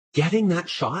getting that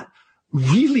shot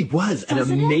really was an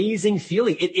amazing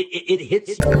feeling. It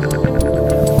hits.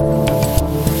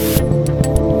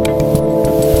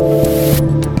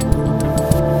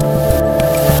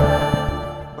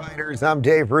 I'm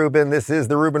Dave Rubin. This is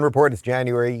the Rubin Report. It's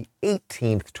January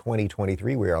 18th,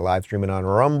 2023. We are live streaming on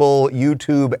Rumble,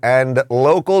 YouTube, and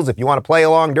Locals. If you want to play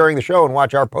along during the show and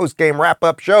watch our post-game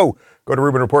wrap-up show, go to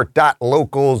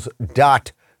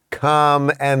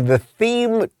rubinreport.locals.com. And the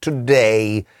theme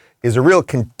today is a real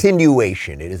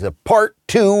continuation. It is a part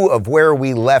 2 of where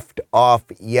we left off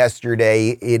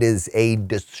yesterday. It is a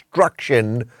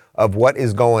destruction of what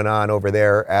is going on over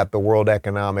there at the World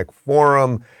Economic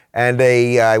Forum, and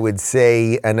I would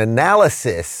say, an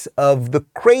analysis of the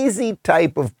crazy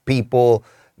type of people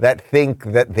that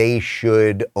think that they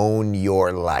should own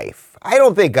your life. I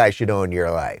don't think I should own your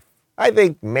life. I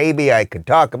think maybe I could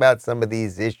talk about some of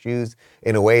these issues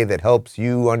in a way that helps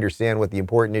you understand what the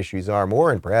important issues are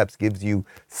more and perhaps gives you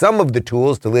some of the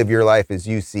tools to live your life as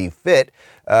you see fit.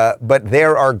 But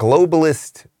there are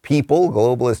globalist people,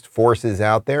 globalist forces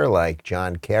out there like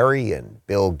John Kerry and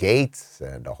Bill Gates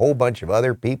and a whole bunch of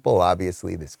other people,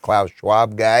 obviously this Klaus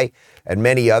Schwab guy and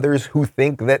many others who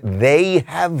think that they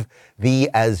have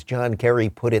the, as John Kerry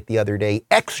put it the other day,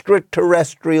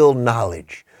 extraterrestrial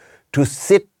knowledge to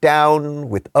sit down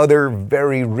with other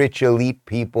very rich elite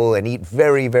people and eat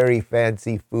very, very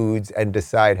fancy foods and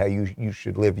decide how you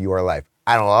should live your life.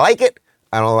 I don't like it.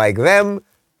 I don't like them.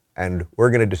 And we're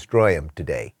going to destroy them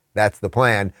today. That's the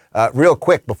plan. Real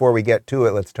quick, before we get to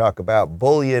it, let's talk about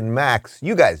Bullion Max.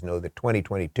 You guys know that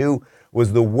 2022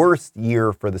 was the worst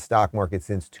year for the stock market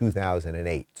since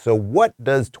 2008. So what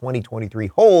does 2023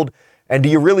 hold? And do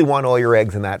you really want all your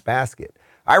eggs in that basket?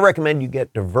 I recommend you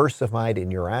get diversified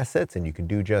in your assets, and you can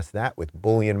do just that with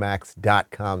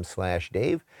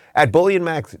bullionmax.com/Dave. At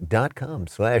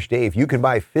bullionmax.com/Dave, you can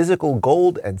buy physical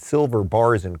gold and silver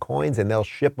bars and coins, and they'll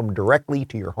ship them directly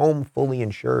to your home, fully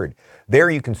insured. There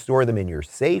you can store them in your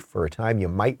safe for a time you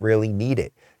might really need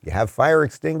it. You have fire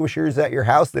extinguishers at your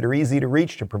house that are easy to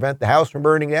reach to prevent the house from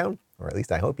burning down, or at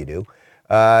least I hope you do.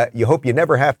 You hope you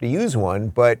never have to use one,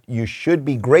 but you should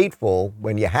be grateful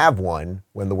when you have one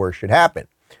when the worst should happen.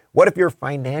 What if your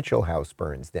financial house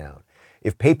burns down?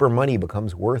 If paper money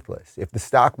becomes worthless? If the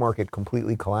stock market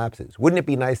completely collapses? Wouldn't it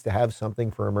be nice to have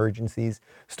something for emergencies?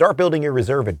 Start building your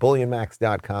reserve at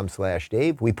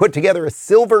bullionmax.com/Dave. We put together a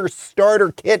silver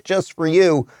starter kit just for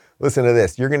you. Listen to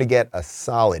this. You're going to get a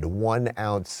solid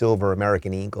 1-ounce silver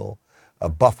American Eagle, a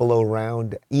Buffalo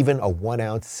Round, even a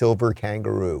 1-ounce silver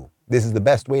Kangaroo. This is the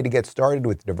best way to get started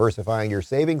with diversifying your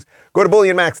savings. Go to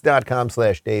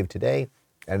bullionmax.com/Dave today.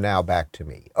 And now back to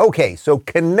me. Okay, so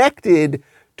connected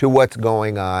to what's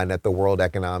going on at the World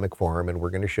Economic Forum, and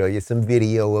we're going to show you some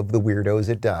video of the weirdos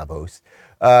at Davos,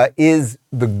 is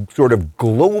the sort of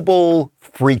global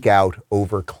freak out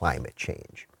over climate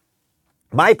change.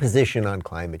 My position on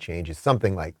climate change is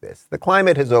something like this. The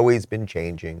climate has always been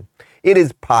changing. It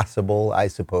is possible, I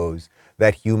suppose,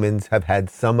 that humans have had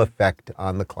some effect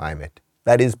on the climate.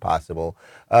 That is possible.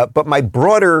 But my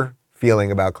broader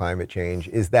feeling about climate change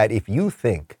is that if you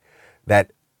think that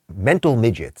mental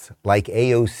midgets like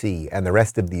AOC and the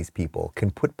rest of these people can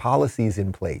put policies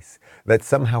in place that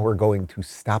somehow are going to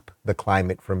stop the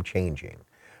climate from changing,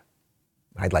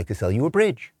 I'd like to sell you a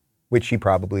bridge, which she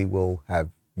probably will have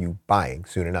you buying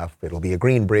soon enough. It'll be a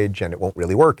green bridge and it won't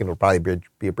really work and it'll probably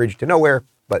be a bridge to nowhere,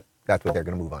 but that's what they're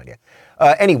going to move on you.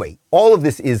 Anyway, all of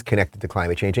this is connected to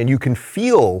climate change, and you can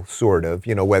feel sort of,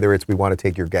 whether it's we want to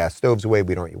take your gas stoves away,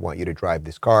 we don't want you to drive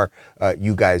this car,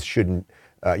 you guys shouldn't,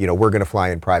 we're going to fly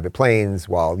in private planes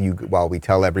while we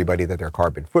tell everybody that their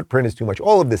carbon footprint is too much,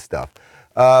 all of this stuff.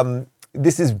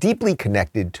 This is deeply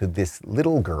connected to this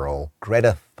little girl,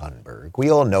 Greta Thunberg. We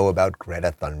all know about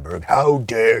Greta Thunberg. How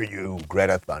dare you,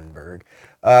 Greta Thunberg?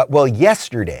 Well,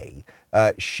 yesterday,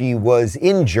 she was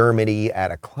in Germany at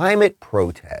a climate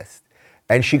protest,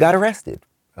 and she got arrested.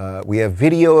 We have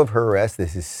video of her arrest.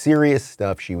 This is serious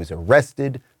stuff. She was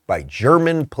arrested by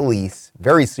German police.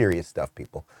 Very serious stuff,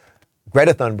 people.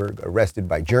 Greta Thunberg arrested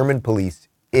by German police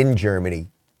in Germany.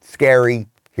 Scary.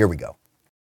 Here we go.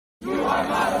 You are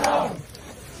not alone.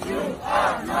 You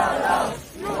are not alone.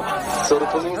 You are not So the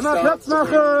police Platz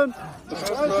machen! the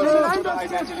first person to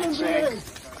identity check.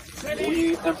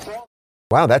 We inform.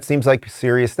 Wow, that seems like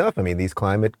serious stuff. I mean, these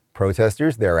climate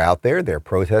protesters, they're out there, they're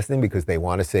protesting because they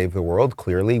want to save the world.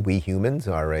 Clearly, we humans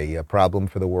are a problem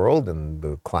for the world and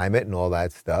the climate and all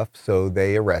that stuff. So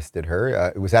they arrested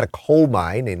her. It was at a coal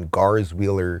mine in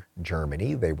Garzweiler,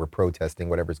 Germany. They were protesting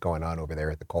whatever's going on over there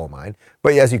at the coal mine.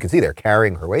 But as you can see, they're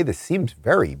carrying her away. This seems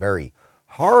very, very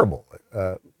horrible.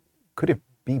 Could it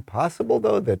be possible,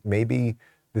 though, that maybe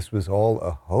this was all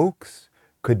a hoax?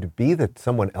 Could it be that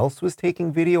someone else was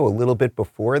taking video a little bit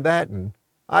before that? And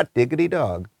hot diggity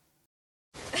dog.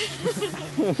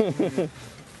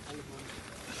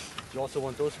 You also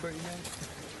want those for you guys?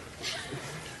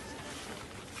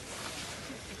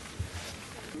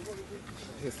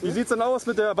 Wie sieht's denn aus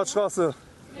mit der Badstraße?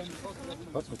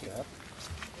 Was mit der?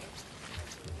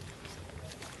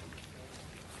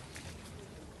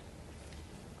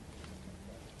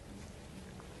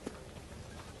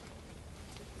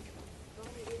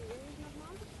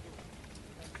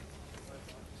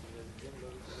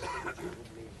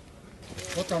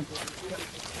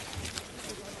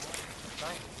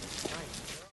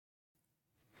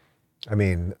 I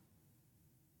mean,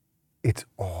 it's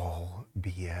all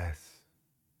BS.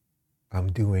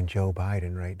 I'm doing Joe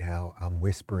Biden right now. I'm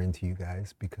whispering to you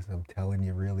guys because I'm telling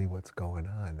you really what's going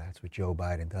on. That's what Joe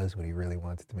Biden does when he really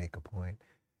wants to make a point.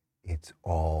 It's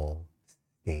all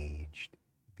staged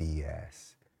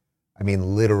BS. I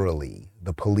mean, literally,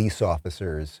 the police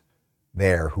officers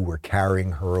there who were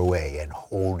carrying her away and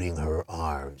holding her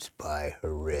arms by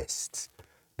her wrists,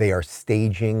 they are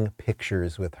staging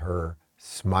pictures with her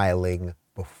smiling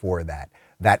before that.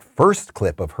 That first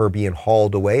clip of her being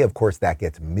hauled away, of course, that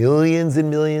gets millions and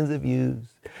millions of views.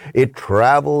 It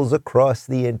travels across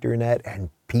the internet and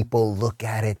people look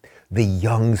at it. The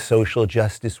young social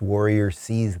justice warrior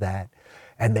sees that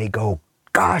and they go,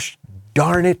 gosh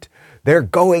darn it, they're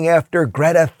going after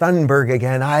Greta Thunberg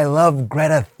again. I love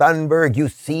Greta Thunberg. You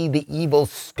see the evil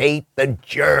state, the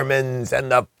Germans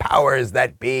and the powers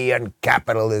that be and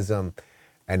capitalism.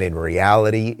 And in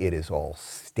reality, it is all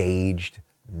staged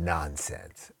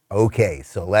nonsense. Okay,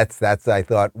 so that's I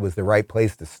thought was the right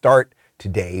place to start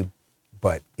today,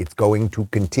 but it's going to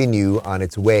continue on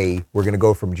its way. We're going to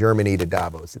go from Germany to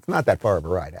Davos. It's not that far of a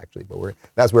ride, actually, but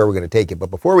that's where we're going to take it.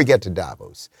 But before we get to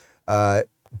Davos,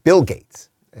 Bill Gates,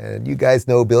 and you guys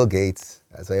know Bill Gates.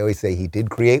 As I always say, he did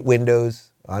create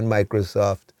Windows on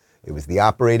Microsoft. It was the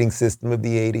operating system of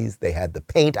the 80s. They had the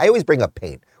Paint. I always bring up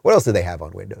Paint. What else do they have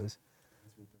on Windows?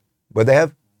 What they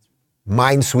have?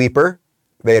 Minesweeper.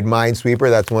 They had Minesweeper.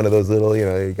 That's one of those little,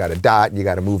 you got a dot, you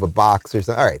got to move a box or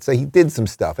something. All right, so he did some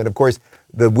stuff. And of course,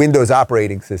 the Windows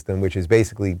operating system, which is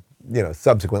basically,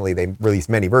 subsequently they released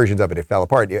many versions of it. It fell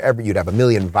apart. You'd have a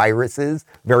million viruses.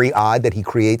 Very odd that he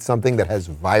creates something that has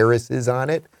viruses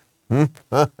on it. You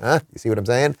see what I'm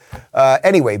saying?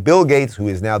 Anyway, Bill Gates, who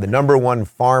is now the #1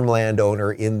 farmland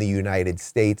owner in the United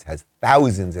States, has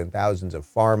thousands and thousands of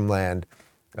farmland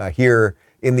here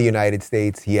in the United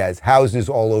States. He has houses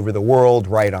all over the world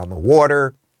right on the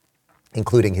water,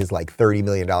 including his $30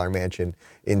 million mansion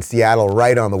in Seattle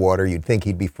right on the water. You'd think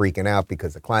he'd be freaking out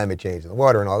because of climate change and the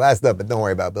water and all that stuff, but don't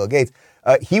worry about Bill Gates.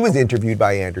 He was interviewed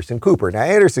by Anderson Cooper. Now,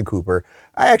 Anderson Cooper,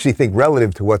 I actually think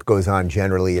relative to what goes on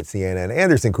generally at CNN,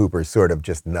 Anderson Cooper is sort of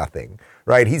just nothing,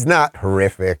 right? He's not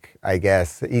horrific, I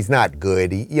guess. He's not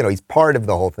good. He's part of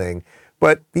the whole thing,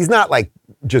 but he's not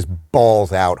just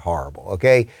balls out horrible,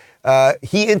 okay?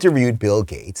 He interviewed Bill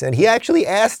Gates, and he actually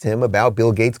asked him about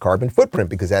Bill Gates' carbon footprint,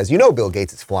 because as you know, Bill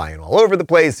Gates is flying all over the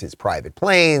place, his private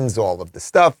planes, all of the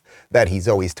stuff that he's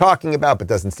always talking about, but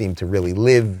doesn't seem to really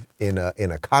live in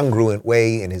a congruent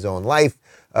way in his own life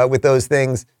with those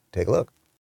things. Take a look.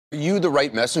 Are you the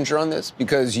right messenger on this?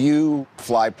 Because you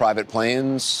fly private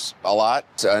planes a lot,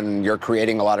 and you're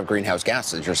creating a lot of greenhouse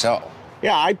gases yourself.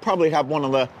 Yeah, I probably have one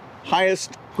of the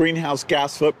highest greenhouse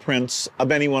gas footprints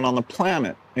of anyone on the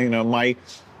planet. My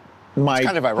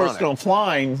kind of ironic. Personal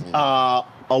flying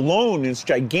alone is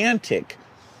gigantic.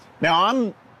 Now,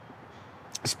 I'm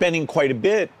spending quite a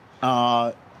bit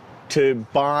to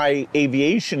buy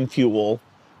aviation fuel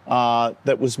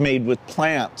that was made with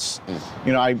plants.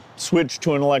 I switched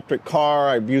to an electric car.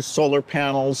 I've used solar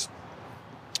panels.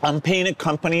 I'm paying a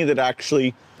company that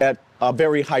actually, at a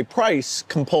very high price,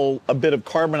 can pull a bit of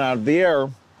carbon out of the air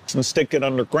and stick it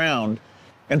underground.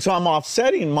 And so I'm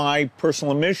offsetting my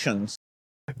personal emissions.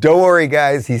 Don't worry,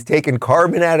 guys. He's taking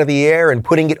carbon out of the air and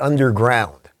putting it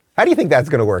underground. How do you think that's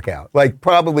going to work out?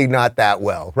 Probably not that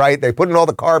well, right? They're putting all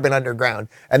the carbon underground.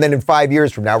 And then in 5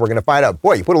 years from now, we're going to find out,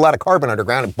 boy, you put a lot of carbon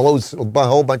underground, it blows a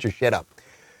whole bunch of shit up.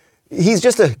 He's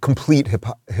just a complete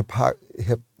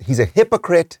he's a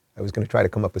hypocrite. I was going to try to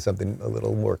come up with something a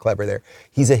little more clever there.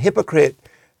 He's a hypocrite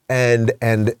and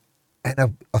an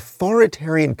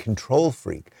authoritarian control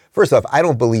freak. First off, I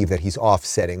don't believe that he's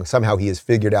offsetting. Somehow he has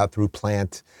figured out through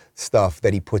plant stuff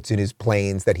that he puts in his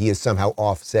planes that he has somehow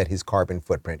offset his carbon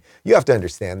footprint. You have to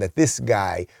understand that this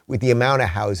guy, with the amount of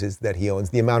houses that he owns,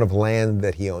 the amount of land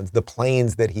that he owns, the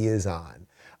planes that he is on,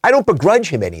 I don't begrudge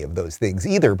him any of those things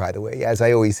either, by the way. As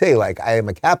I always say, like, I am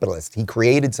a capitalist. He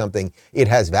created something, it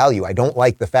has value. I don't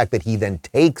like the fact that he then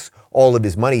takes all of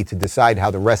his money to decide how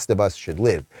the rest of us should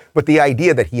live. But the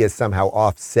idea that he has somehow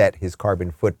offset his carbon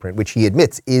footprint, which he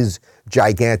admits is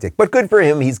gigantic. But good for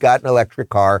him, he's got an electric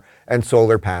car and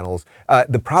solar panels.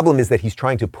 The problem is that he's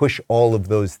trying to push all of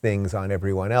those things on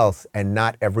everyone else, and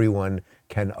not everyone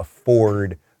can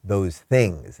afford those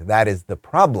things. That is the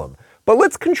problem. But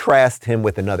let's contrast him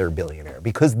with another billionaire,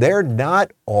 because they're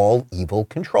not all evil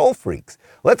control freaks.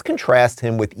 Let's contrast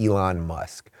him with Elon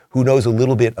Musk, who knows a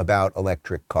little bit about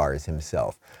electric cars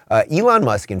himself. Elon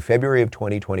Musk in February of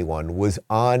 2021 was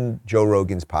on Joe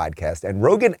Rogan's podcast, and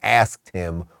Rogan asked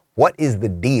him, what is the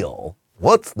deal?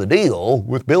 What's the deal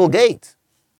with Bill Gates?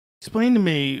 Explain to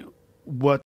me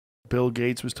what Bill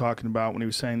Gates was talking about when he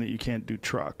was saying that you can't do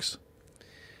trucks.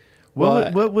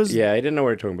 What was? Yeah, I didn't know what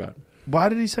you were talking about. Why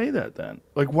did he say that then?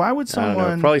 Like, why would someone? I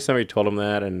don't know. Probably somebody told him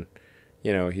that, and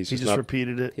he just not,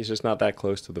 repeated it. He's just not that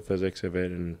close to the physics of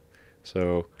it, and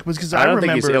so I don't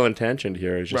think he's ill-intentioned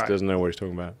here. He just doesn't know what he's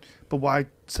talking about. But why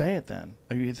say it then?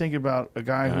 Like, you think about a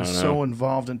guy who's so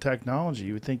involved in technology.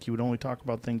 You would think you would only talk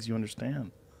about things you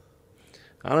understand.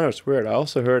 I don't know. It's weird. I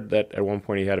also heard that at one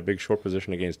point he had a big short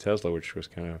position against Tesla, which was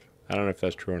kind of, I don't know if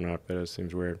that's true or not, but it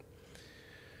seems weird.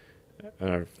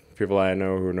 People I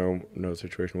know who know the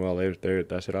situation well,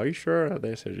 I said, are you sure?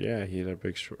 They said, yeah, he had a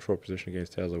big short position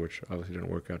against Tesla, which obviously didn't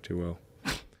work out too well.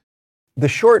 The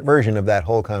short version of that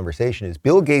whole conversation is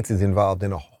Bill Gates is involved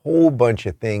in a whole bunch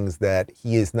of things that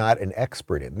he is not an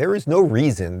expert in. There is no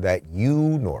reason that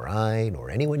you, nor I,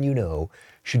 nor anyone you know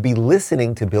should be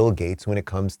listening to Bill Gates when it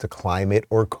comes to climate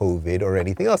or COVID or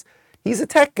anything else. He's a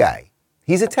tech guy.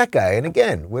 He's a tech guy. And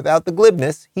again, without the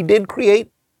glibness, he did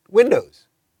create Windows.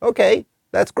 Okay,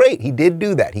 that's great. He did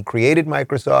do that. He created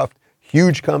Microsoft,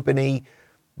 huge company,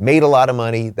 made a lot of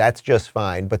money. That's just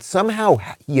fine. But somehow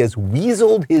he has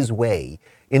weaseled his way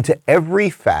into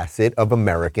every facet of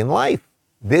American life.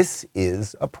 This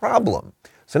is a problem.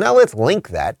 So now let's link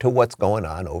that to what's going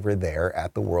on over there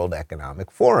at the World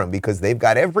Economic Forum, because they've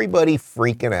got everybody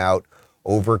freaking out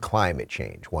over climate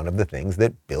change. One of the things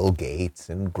that Bill Gates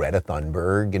and Greta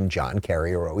Thunberg and John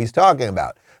Kerry are always talking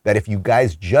about, that if you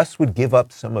guys just would give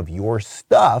up some of your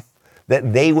stuff,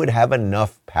 that they would have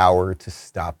enough power to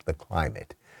stop the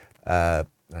climate.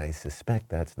 I suspect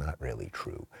that's not really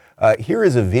true. Here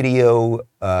is a video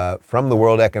from the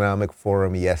World Economic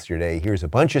Forum yesterday. Here's a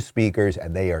bunch of speakers,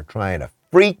 and they are trying to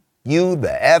freak you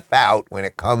the F out when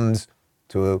it comes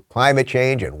to climate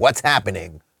change and what's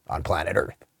happening on planet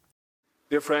Earth.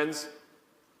 Dear friends,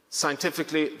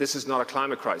 scientifically, this is not a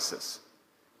climate crisis.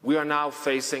 We are now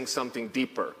facing something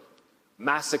deeper.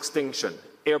 Mass extinction,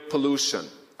 air pollution,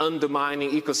 undermining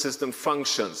ecosystem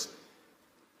functions,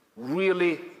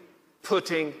 really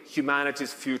putting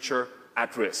humanity's future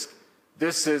at risk.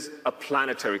 This is a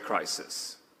planetary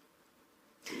crisis.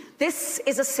 This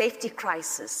is a safety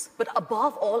crisis, but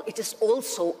above all, it is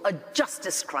also a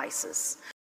justice crisis.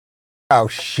 Oh,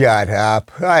 shut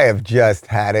up. I have just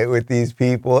had it with these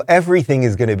people. Everything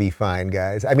is going to be fine,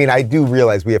 guys. I mean, I do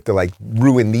realize we have to, like,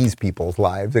 ruin these people's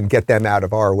lives and get them out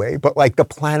of our way. But, like, the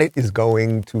planet is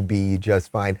going to be just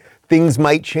fine. Things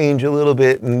might change a little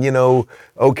bit and,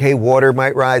 okay, water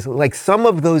might rise. Like, some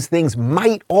of those things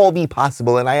might all be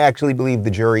possible. And I actually believe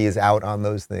the jury is out on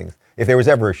those things. If there was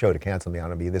ever a show to cancel me on,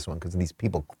 it'd be this one, because these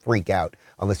people freak out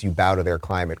unless you bow to their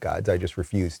climate gods. I just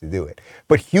refuse to do it.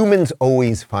 But humans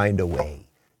always find a way.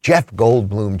 Jeff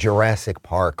Goldblum, Jurassic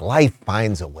Park, life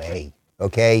finds a way,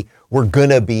 okay? We're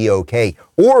gonna be okay.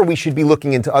 Or we should be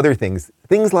looking into other things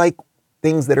like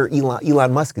things that are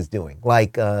Elon Musk is doing,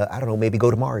 like, I don't know, maybe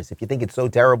go to Mars if you think it's so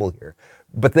terrible here.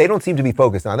 But they don't seem to be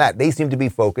focused on that. They seem to be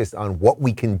focused on what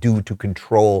we can do to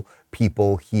control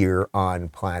people here on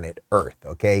planet Earth,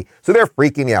 okay? So they're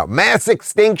freaking out. Mass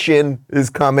extinction is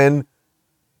coming.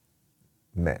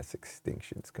 Mass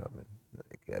extinction's coming.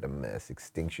 I got a mass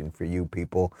extinction for you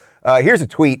people. Here's a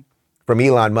tweet from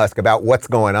Elon Musk about what's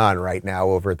going on right now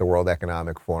over at the World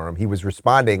Economic Forum. He was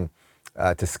responding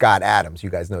to Scott Adams. You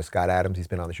guys know Scott Adams. He's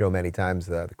been on the show many times,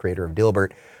 the creator of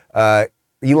Dilbert.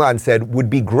 Elon said, would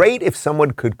be great if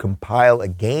someone could compile a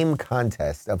game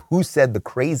contest of who said the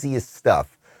craziest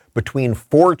stuff between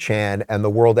 4chan and the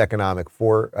World Economic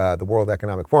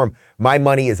Forum. My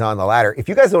money is on the latter. If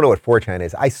you guys don't know what 4chan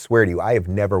is, I swear to you, I have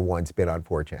never once been on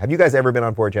 4chan. Have you guys ever been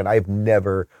on 4chan? I have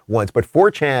never once. But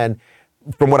 4chan,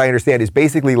 from what I understand, is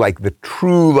basically like the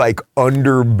true like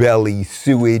underbelly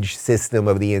sewage system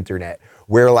of the internet,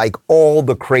 where like all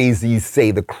the crazies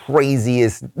say the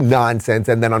craziest nonsense,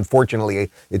 and then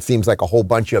unfortunately it seems like a whole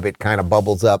bunch of it kind of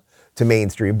bubbles up to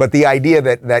mainstream. But the idea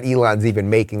that Elon's even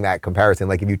making that comparison,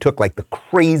 like if you took like the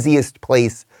craziest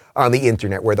place on the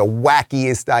internet where the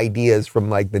wackiest ideas from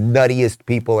like the nuttiest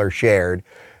people are shared,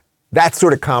 that's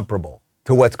sort of comparable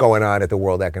to what's going on at the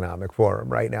World Economic Forum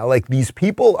right now. Like these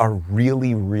people are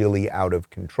really, really out of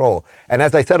control. And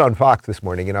as I said on Fox this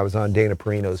morning, and I was on Dana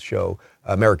Perino's show,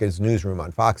 America's Newsroom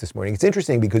on Fox this morning, it's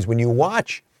interesting because when you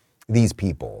watch these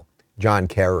people, John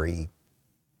Kerry,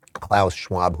 Klaus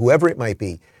Schwab, whoever it might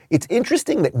be, it's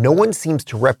interesting that no one seems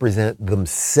to represent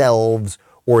themselves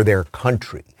or their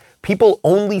country. People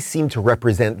only seem to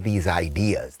represent these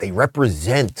ideas. They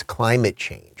represent climate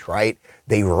change, right?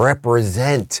 They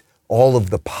represent all of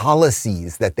the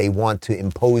policies that they want to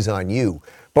impose on you.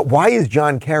 But why is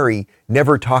John Kerry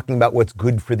never talking about what's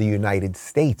good for the United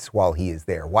States while he is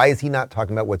there? Why is he not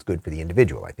talking about what's good for the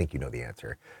individual? I think you know the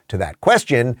answer to that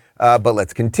question, but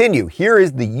let's continue. Here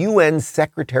is the UN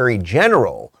Secretary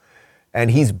General, and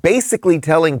he's basically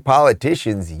telling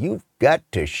politicians, you've got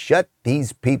to shut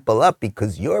these people up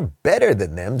because you're better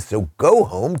than them, so go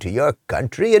home to your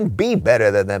country and be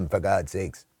better than them, for God's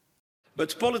sakes.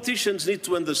 But politicians need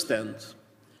to understand,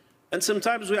 and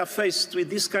sometimes we are faced with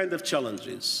this kind of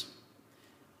challenges.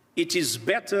 It is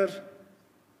better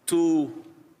to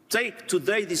take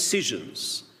today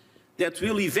decisions that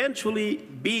will eventually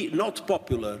be not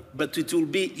popular, but it will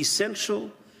be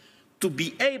essential to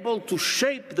be able to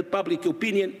shape the public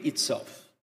opinion itself.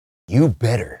 You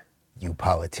better, you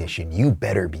politician, you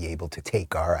better be able to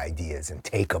take our ideas and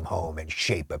take them home and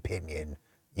shape opinion.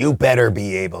 You better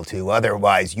be able to,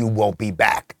 otherwise you won't be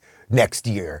back next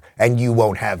year, and you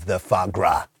won't have the foie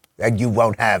gras, and you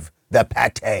won't have the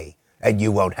pâté, and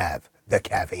you won't have the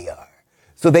caviar.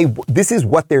 So this is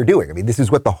what they're doing. I mean, this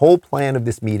is what the whole plan of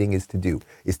this meeting is to do,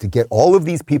 is to get all of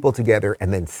these people together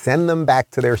and then send them back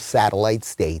to their satellite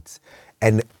states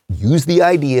and use the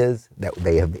ideas that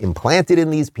they have implanted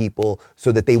in these people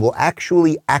so that they will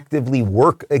actually actively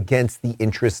work against the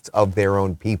interests of their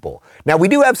own people. Now, we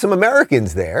do have some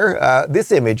Americans there.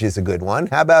 This image is a good one.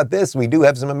 How about this? We do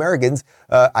have some Americans.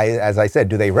 As I said,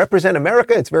 do they represent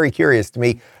America? It's very curious to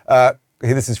me.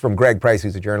 This is from Greg Price,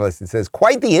 who's a journalist. It says,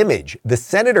 quite the image. The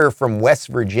senator from West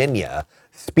Virginia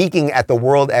speaking at the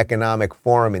World Economic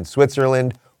Forum in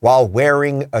Switzerland while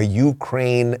wearing a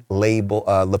Ukraine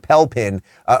lapel pin.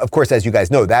 Of course, as you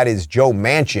guys know, that is Joe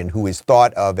Manchin, who is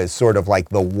thought of as sort of like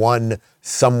the one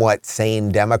somewhat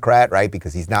sane Democrat, right?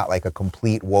 Because he's not like a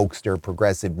complete wokester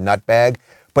progressive nutbag.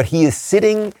 But he is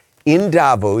sitting in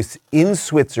Davos in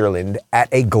Switzerland at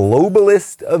a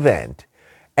globalist event.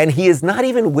 And he is not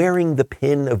even wearing the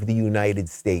pin of the United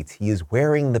States. He is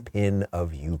wearing the pin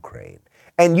of Ukraine.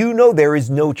 And you know there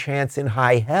is no chance in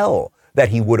high hell that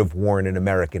he would have worn an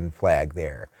American flag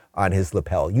there on his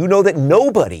lapel. You know that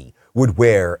nobody would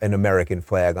wear an American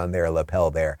flag on their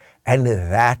lapel there. And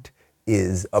that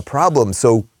is a problem.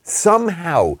 So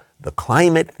somehow the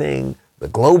climate thing, the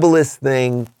globalist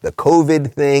thing, the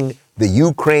COVID thing, the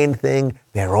Ukraine thing,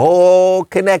 they're all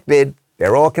connected.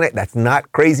 They're all connected. That's not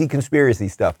crazy conspiracy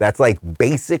stuff. That's like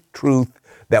basic truth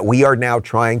that we are now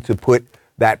trying to put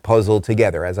that puzzle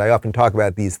together. As I often talk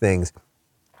about these things,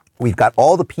 we've got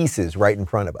all the pieces right in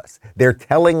front of us. They're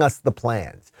telling us the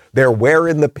plans. They're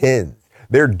wearing the pins.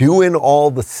 They're doing all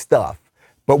the stuff.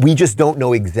 But we just don't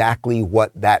know exactly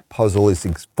what that puzzle is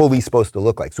fully supposed to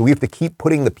look like. So we have to keep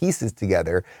putting the pieces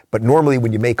together. But normally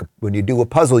when you do a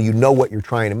puzzle, you know what you're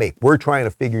trying to make. We're trying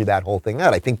to figure that whole thing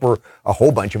out. I think a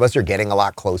whole bunch of us are getting a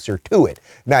lot closer to it.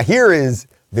 Now here is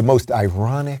the most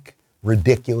ironic,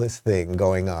 ridiculous thing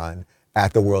going on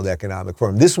at the World Economic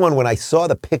Forum. This one, when I saw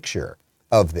the picture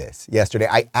of this yesterday,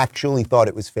 I actually thought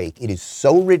it was fake. It is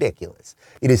so ridiculous.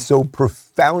 It is so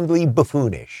profoundly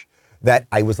buffoonish that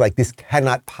I was like, this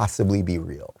cannot possibly be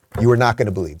real. You are not going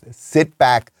to believe this. Sit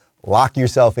back, lock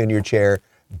yourself in your chair.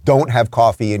 Don't have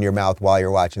coffee in your mouth while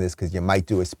you're watching this because you might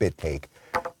do a spit take.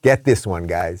 Get this one,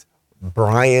 guys.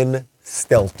 Brian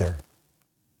Stelter.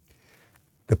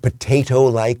 The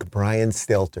potato-like Brian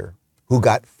Stelter, who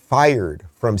got fired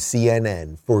from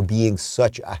CNN for being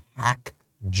such a hack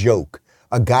joke.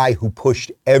 A guy who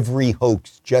pushed every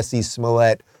hoax, Jussie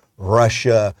Smollett,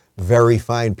 Russia, very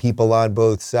fine people on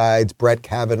both sides. Brett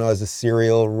Kavanaugh's a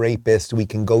serial rapist. We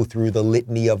can go through the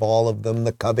litany of all of them,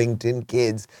 the Covington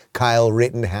kids, Kyle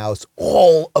Rittenhouse,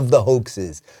 all of the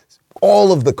hoaxes,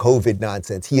 all of the COVID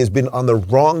nonsense. He has been on the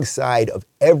wrong side of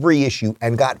every issue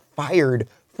and got fired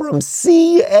from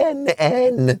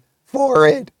CNN for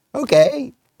it.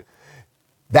 Okay.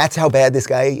 That's how bad this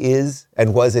guy is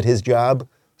and was at his job.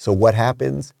 So what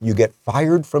happens? You get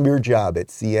fired from your job at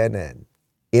CNN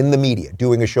in the media,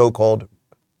 doing a show called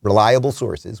reliable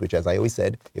sources, which, as I always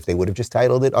said, if they would have just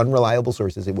titled it Unreliable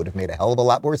Sources, it would have made a hell of a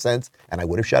lot more sense, and I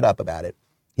would have shut up about it.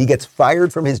 He gets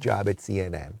fired from his job at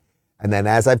CNN. And then,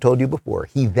 as I've told you before,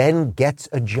 he then gets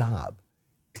a job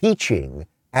teaching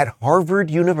at Harvard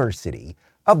University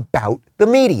about the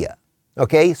media.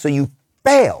 Okay, so you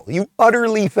fail. You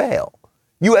utterly fail.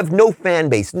 You have no fan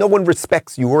base. No one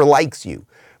respects you or likes you.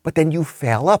 But then you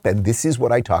fail up. And this is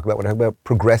what I talk about when I talk about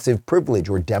progressive privilege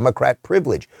or Democrat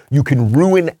privilege. You can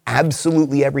ruin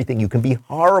absolutely everything. You can be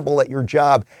horrible at your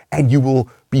job and you will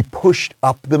be pushed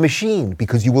up the machine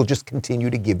because you will just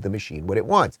continue to give the machine what it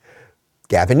wants.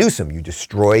 Gavin Newsom, you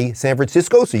destroy San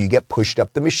Francisco, so you get pushed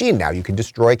up the machine. Now you can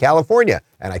destroy California.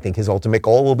 And I think his ultimate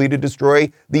goal will be to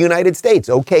destroy the United States.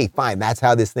 Okay, fine. That's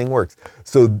how this thing works.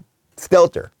 So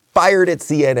Stelter, fired at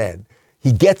CNN.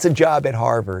 He gets a job at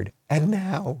Harvard. And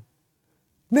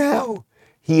now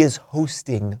he is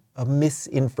hosting a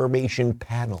misinformation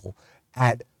panel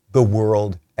at the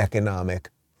World Economic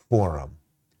Forum.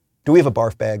 Do we have a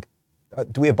barf bag?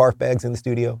 Do we have barf bags in the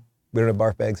studio? We don't have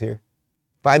barf bags here?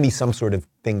 Find me some sort of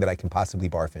thing that I can possibly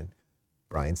barf in.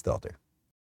 Brian Stelter.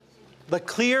 The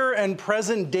clear and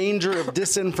present danger of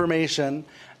disinformation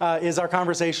is our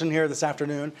conversation here this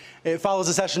afternoon. It follows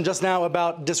a session just now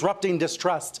about disrupting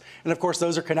distrust. And of course,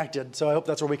 those are connected. So I hope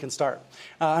that's where we can start.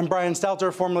 I'm Brian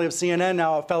Stelter, formerly of CNN,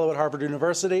 now a fellow at Harvard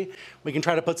University. We can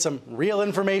try to put some real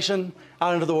information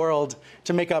out into the world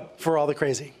to make up for all the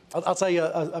crazy. I'll tell you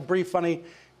a brief, funny,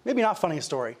 maybe not funny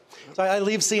story. So I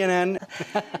leave CNN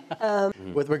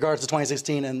with regards to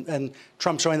 2016 and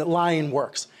Trump showing that lying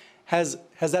works. Has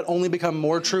that only become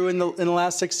more true in the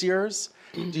last 6 years?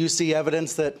 Do you see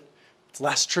evidence that it's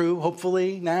less true,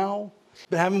 hopefully, now?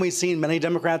 But haven't we seen many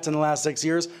Democrats in the last 6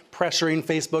 years pressuring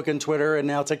Facebook and Twitter and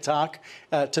now TikTok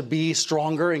to be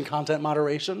stronger in content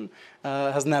moderation?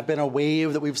 Hasn't that been a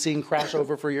wave that we've seen crash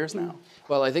over for years now?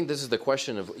 Well, I think this is the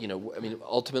question of,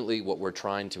 ultimately what we're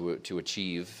trying to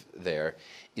achieve there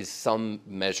is some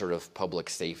measure of public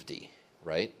safety.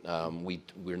 Right?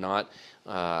 We're not,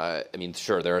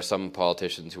 sure, there are some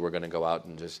politicians who are going to go out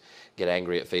and just get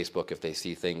angry at Facebook if they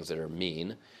see things that are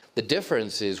mean. The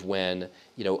difference is when,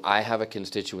 I have a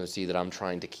constituency that I'm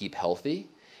trying to keep healthy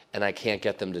and I can't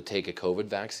get them to take a COVID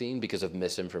vaccine because of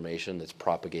misinformation that's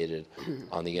propagated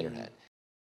on the internet.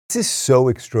 This is so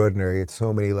extraordinary at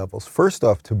so many levels. First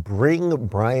off, to bring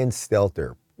Brian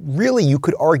Stelter, really, you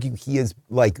could argue he is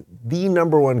like the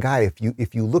number one guy.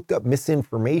 If you looked up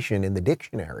misinformation in the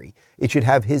dictionary, it should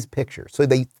have his picture. So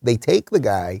they take the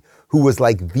guy who was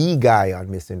like the guy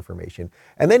on misinformation,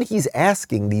 and then he's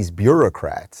asking these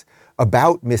bureaucrats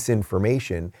about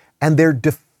misinformation, and they're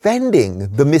defending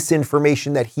the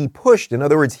misinformation that he pushed. In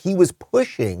other words, he was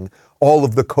pushing all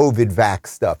of the COVID vax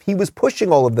stuff. He was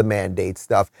pushing all of the mandate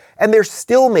stuff, and they're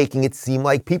still making it seem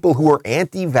like people who are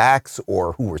anti-vax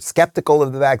or who were skeptical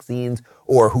of the vaccines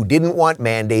or who didn't want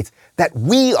mandates, that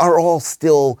we are all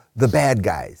still the bad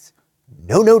guys.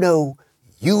 No,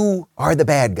 you are the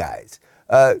bad guys.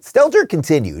 Stelter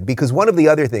continued, because one of the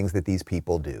other things that these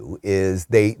people do is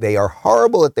they are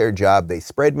horrible at their job. They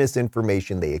spread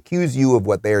misinformation. They accuse you of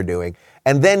what they're doing.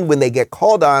 And then when they get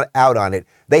called out on it,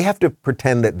 they have to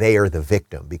pretend that they are the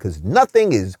victim, because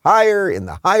nothing is higher in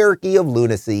the hierarchy of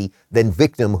lunacy than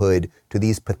victimhood to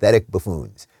these pathetic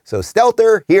buffoons. So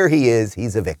Stelter, here he is.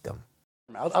 He's a victim.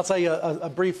 I'll tell you a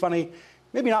brief, funny,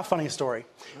 maybe not funny story.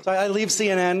 So I leave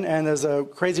CNN, and there's a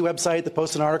crazy website that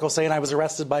posts an article saying I was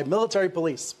arrested by military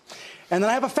police. And then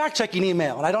I have a fact-checking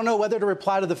email, and I don't know whether to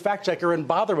reply to the fact-checker and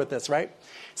bother with this, right?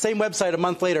 Same website a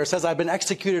month later says I've been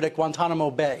executed at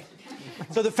Guantanamo Bay.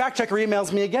 So the fact-checker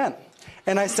emails me again.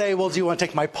 And I say, well, do you want to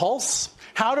take my pulse?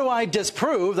 How do I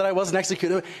disprove that I wasn't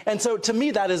executed? And so to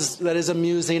me, that is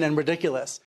amusing and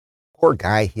ridiculous. Poor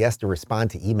guy, he has to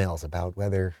respond to emails about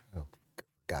whether, oh,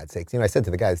 God's sakes. I said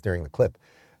to the guys during the clip,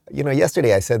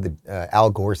 yesterday I said that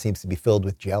Al Gore seems to be filled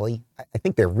with jelly. I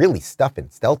think they're really stuffing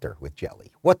Stelter with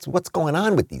jelly. What's going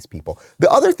on with these people?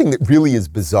 The other thing that really is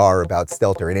bizarre about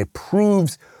Stelter, and it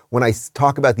proves when I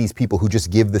talk about these people who just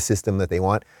give the system that they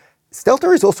want,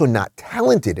 Stelter is also not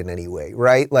talented in any way,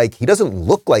 right? Like, he doesn't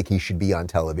look like he should be on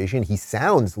television. He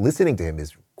sounds, listening to him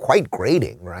is quite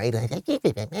grating, right?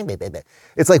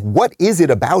 It's like, what is it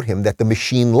about him that the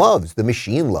machine loves? The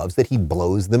machine loves that he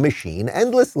blows the machine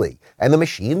endlessly. And the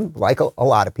machine, like a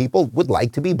lot of people, would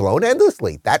like to be blown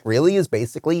endlessly. That really is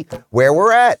basically where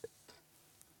we're at.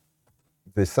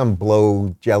 There's some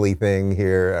blow jelly thing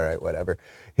here. All right, whatever.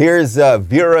 Here's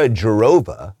Vera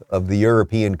Jourova of the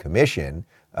European Commission.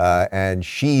 And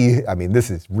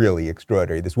this is really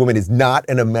extraordinary. This woman is not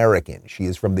an American. She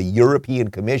is from the European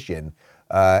Commission.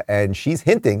 And she's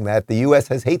hinting that the U.S.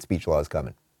 has hate speech laws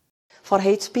coming. for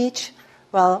hate speech?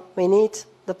 Well, we need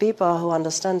the people who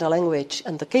understand the language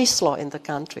and the case law in the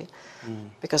country.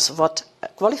 Because what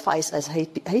qualifies as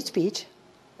hate speech,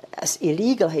 as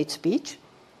illegal hate speech,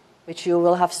 which you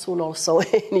will have soon also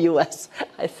in the US,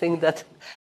 I think that...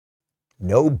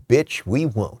 No, bitch, we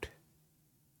won't.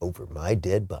 Over my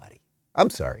dead body. I'm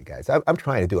sorry, guys. I'm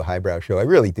trying to do a highbrow show. I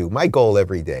really do. My goal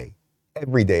every day,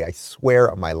 I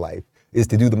swear on my life, is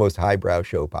to do the most highbrow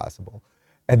show possible.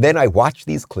 And then I watch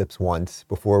these clips once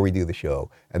before we do the show,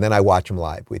 and then I watch them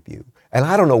live with you. And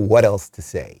I don't know what else to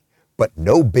say, but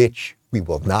no, bitch, we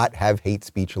will not have hate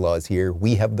speech laws here.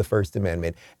 We have the First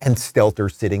Amendment. And Stelter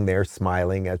sitting there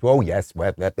smiling as, oh, yes,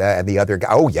 and the other guy,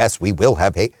 oh, yes, we will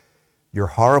have hate. You're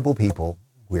horrible people.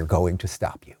 We're going to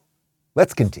stop you.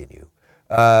 Let's continue.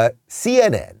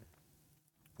 CNN,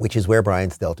 which is where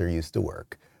Brian Stelter used to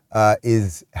work,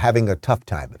 is having a tough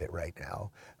time of it right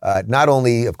now. Not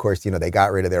only, of course, they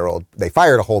got rid of they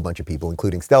fired a whole bunch of people,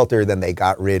 including Stelter. Then they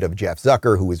got rid of Jeff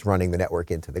Zucker, who was running the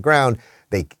network into the ground.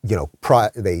 They,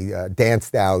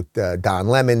 danced out Don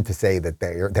Lemon to say that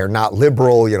they're not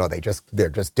liberal. They're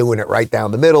just doing it right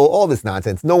down the middle. All this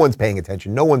nonsense. No one's paying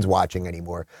attention. No one's watching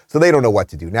anymore. So they don't know what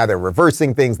to do. Now they're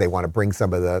reversing things. They want to bring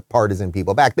some of the partisan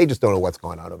people back. They just don't know what's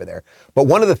going on over there. But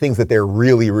one of the things that they're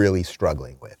really, really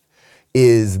struggling with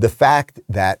is the fact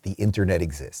that the internet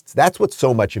exists. That's what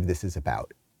so much of this is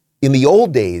about. In the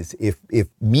old days, if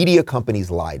media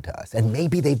companies lied to us, and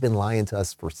maybe they've been lying to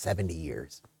us for 70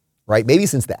 years, right? Maybe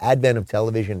since the advent of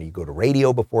television, you go to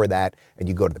radio before that, and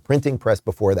you go to the printing press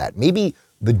before that. Maybe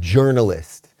the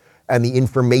journalists and the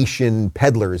information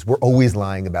peddlers were always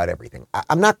lying about everything.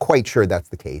 I'm not quite sure that's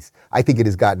the case. I think it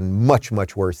has gotten much,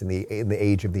 much worse in the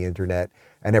age of the internet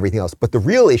and everything else. But the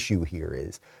real issue here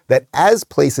is that as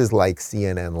places like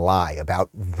CNN lie about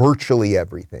virtually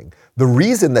everything, the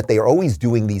reason that they are always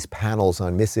doing these panels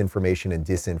on misinformation and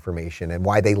disinformation and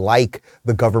why they like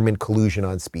the government collusion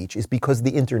on speech is because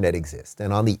the internet exists.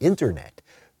 And on the internet,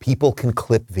 people can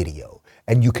clip video.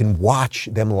 And you can watch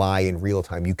them lie in real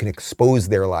time. You can expose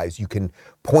their lies. You can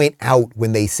point out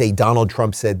when they say Donald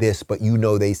Trump said this, but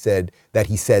they said that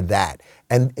he said that.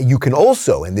 And you can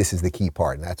also, and this is the key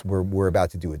part, and that's where we're about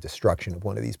to do a destruction of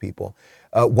one of these people.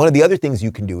 One of the other things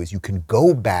you can do is you can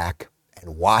go back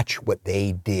and watch what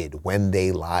they did when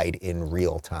they lied in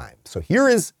real time. So here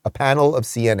is a panel of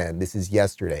CNN, this is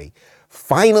yesterday,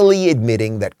 finally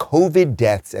admitting that COVID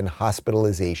deaths and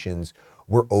hospitalizations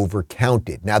were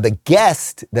overcounted. Now, the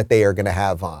guest that they are going to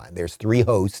have on, there's 3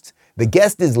 hosts. The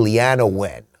guest is Leanna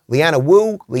Wen. Leanna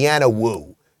Wu.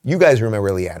 You guys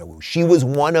remember Leanna Wu. She was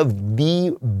one of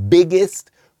the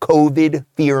biggest COVID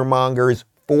fearmongers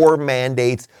for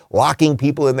mandates, locking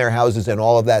people in their houses and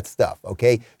all of that stuff,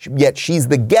 okay? Yet she's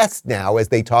the guest now as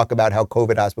they talk about how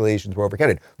COVID hospitalizations were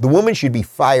overcounted. The woman should be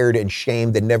fired and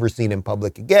shamed and never seen in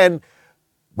public again.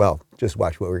 Well, just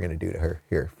watch what we're going to do to her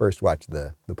here. First, watch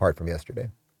the part from yesterday.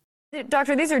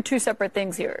 Doctor, these are 2 separate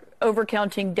things here,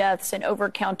 overcounting deaths and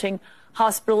overcounting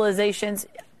hospitalizations.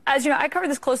 As you know, I covered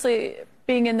this closely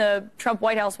being in the Trump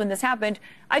White House when this happened.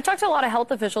 I talked to a lot of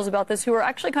health officials about this who are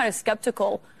actually kind of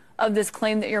skeptical of this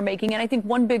claim that you're making. And I think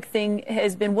one big thing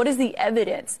has been, what is the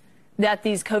evidence that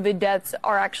these COVID deaths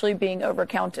are actually being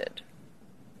overcounted?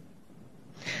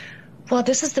 Well,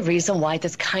 this is the reason why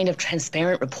this kind of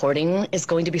transparent reporting is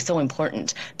going to be so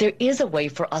important. There is a way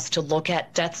for us to look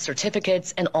at death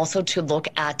certificates and also to look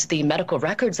at the medical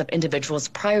records of individuals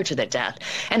prior to their death.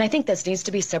 And I think this needs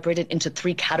to be separated into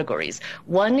 3 categories.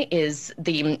 One is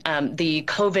the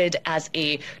COVID as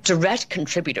a direct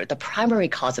contributor, the primary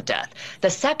cause of death. The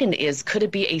second is, could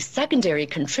it be a secondary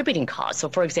contributing cause? So,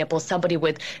 for example, somebody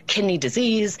with kidney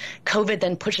disease, COVID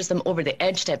then pushes them over the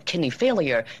edge to have kidney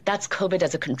failure. That's COVID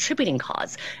as a contributing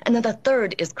cause. And then the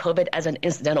third is COVID as an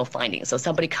incidental finding. So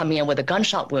somebody coming in with a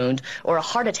gunshot wound or a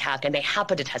heart attack and they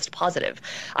happen to test positive.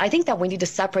 I think that we need to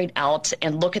separate out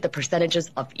and look at the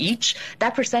percentages of each.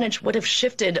 That percentage would have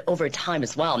shifted over time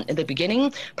as well. In the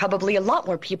beginning, probably a lot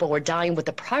more people were dying with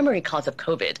the primary cause of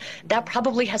COVID. That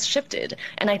probably has shifted.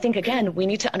 And I think, again, we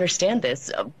need to understand this.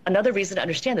 Another reason to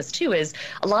understand this, too, is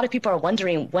a lot of people are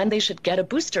wondering when they should get a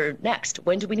booster next.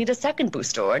 When do we need a second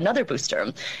booster or another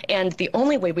booster? And the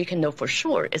only way we can know for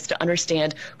sure is to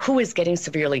understand who is getting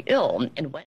severely ill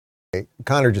and when.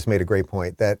 Connor just made a great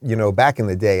point that, back in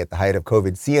the day at the height of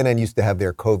COVID, CNN used to have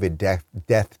their COVID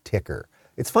death ticker.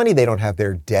 It's funny they don't have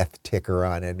their death ticker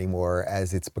on anymore,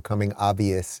 as it's becoming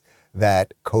obvious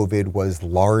that COVID was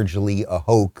largely a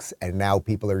hoax and now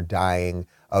people are dying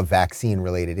of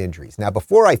vaccine-related injuries. Now,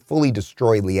 before I fully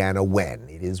destroy Leanna Wen,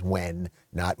 it is Wen,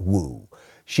 not Wu,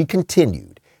 she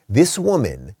continued This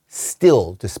woman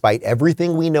still, despite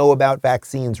everything we know about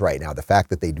vaccines right now, the fact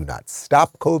that they do not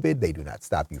stop COVID, they do not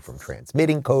stop you from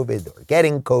transmitting COVID or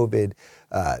getting COVID,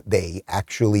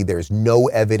 there's no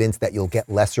evidence that you'll get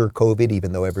lesser COVID,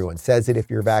 even though everyone says it if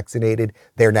you're vaccinated.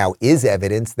 There now is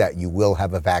evidence that you will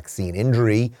have a vaccine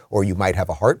injury or you might have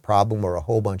a heart problem or a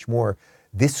whole bunch more.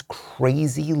 This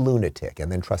crazy lunatic,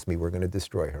 and then trust me, we're going to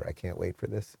destroy her. I can't wait for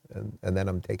this. And then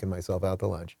I'm taking myself out to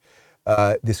lunch.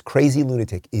 This crazy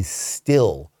lunatic is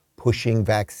still pushing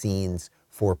vaccines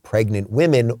for pregnant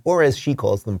women, or as she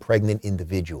calls them, pregnant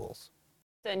individuals.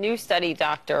 A new study,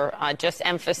 doctor, just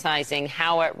emphasizing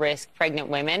how at risk pregnant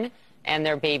women and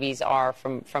their babies are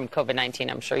from COVID-19.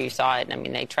 I'm sure you saw it. I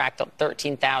mean, they tracked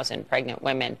 13,000 pregnant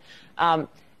women. And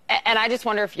I just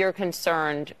wonder if you're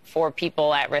concerned for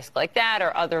people at risk like that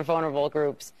or other vulnerable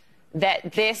groups,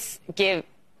 that this can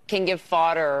give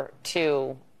fodder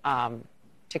to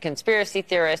conspiracy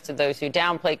theorists, to those who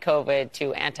downplay COVID,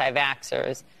 to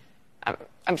anti-vaxxers.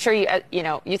 I'm sure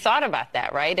you thought about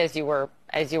that, right? As you were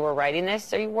writing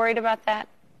this, are you worried about that?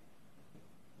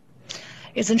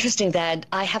 It's interesting that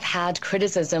I have had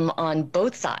criticism on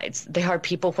both sides. There are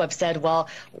people who have said, well,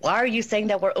 why are you saying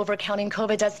that we're overcounting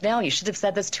COVID deaths now? You should have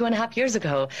said this 2.5 years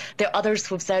ago. There are others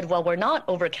who have said, well, we're not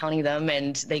overcounting them,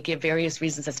 and they give various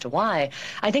reasons as to why.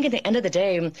 I think at the end of the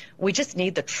day, we just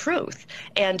need the truth.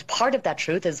 And part of that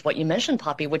truth is what you mentioned,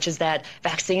 Poppy, which is that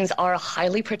vaccines are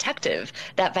highly protective,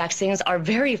 that vaccines are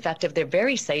very effective, they're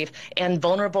very safe, and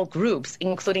vulnerable groups,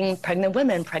 including pregnant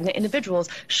women, pregnant individuals,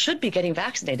 should be getting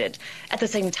vaccinated. At the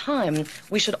same time,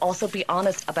 we should also be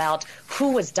honest about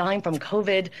who was dying from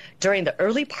COVID during the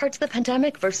early parts of the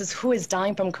pandemic versus who is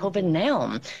dying from COVID now.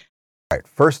 All right,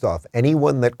 first off,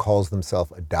 anyone that calls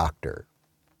themselves a doctor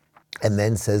and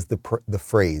then says the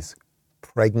phrase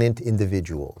pregnant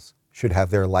individuals should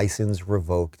have their license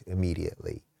revoked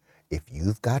immediately. If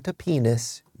you've got a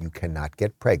penis, you cannot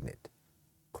get pregnant.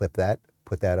 Clip that,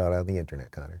 put that out on the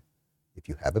internet, Connor. If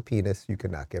you have a penis, you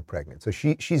cannot get pregnant. So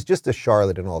she's just a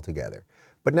charlatan altogether.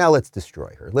 But now let's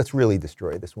destroy her. Let's really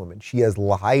destroy this woman. She has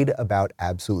lied about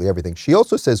absolutely everything. She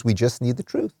also says we just need the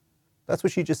truth. That's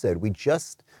what she just said. We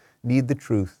just need the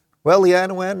truth. Well,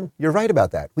 Leanna Wen, you're right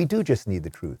about that. We do just need the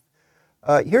truth.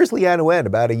 Here's Leanna Wen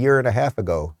about 1.5 years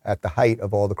ago at the height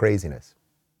of all the craziness.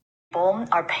 People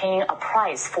are paying a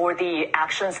price for the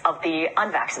actions of the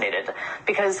unvaccinated,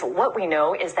 because what we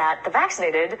know is that the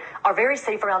vaccinated are very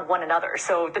safe around one another.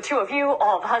 So the two of you,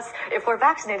 all of us, if we're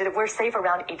vaccinated, we're safe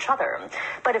around each other.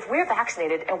 But if we're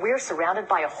vaccinated and we're surrounded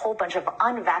by a whole bunch of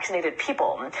unvaccinated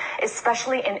people,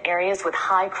 especially in areas with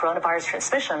high coronavirus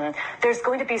transmission, there's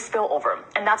going to be spillover.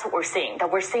 And that's what we're seeing,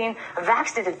 that we're seeing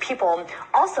vaccinated people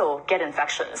also get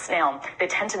infections. Now, they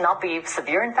tend to not be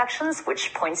severe infections,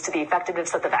 which points to the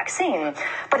effectiveness of the vaccine.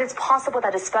 But it's possible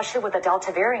that especially with the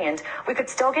Delta variant, we could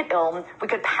still get ill, we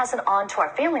could pass it on to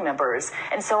our family members.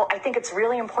 And so I think it's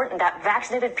really important that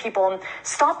vaccinated people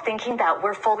stop thinking that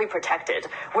we're fully protected.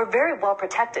 We're very well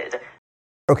protected.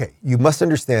 Okay, you must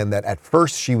understand that at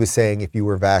first she was saying if you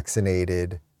were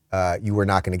vaccinated, you were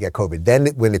not going to get COVID. Then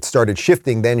when it started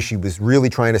shifting, then she was really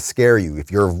trying to scare you. If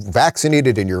you're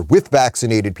vaccinated and you're with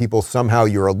vaccinated people, somehow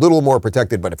you're a little more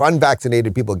protected. But if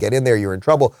unvaccinated people get in there, you're in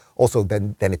trouble. Also,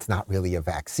 then it's not really a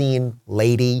vaccine,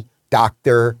 lady,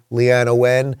 Dr. Leanna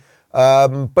Wen.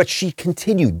 But she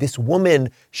continued. This woman,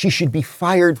 she should be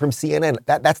fired from CNN.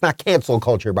 That's not cancel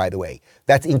culture, by the way.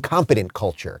 That's incompetent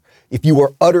culture. If you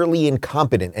are utterly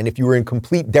incompetent and if you were in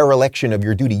complete dereliction of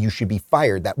your duty, you should be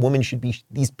fired. That woman should be,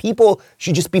 these people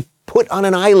should just be put on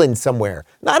an island somewhere.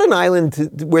 Not an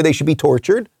island where they should be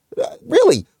tortured.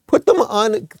 Really, put them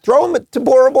on, throw them to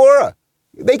Bora Bora.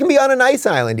 They can be on a nice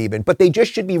island even, but they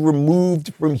just should be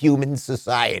removed from human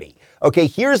society. Okay,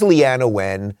 here's Leanna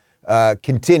Wen.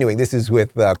 Continuing, this is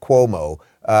with Cuomo,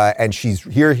 and she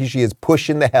is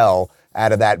pushing the hell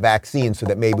out of that vaccine so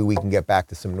that maybe we can get back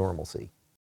to some normalcy.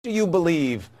 Do you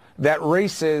believe that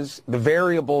race is, the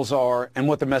variables are, and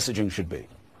what the messaging should be?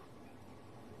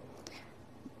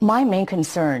 My main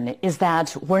concern is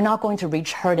that we're not going to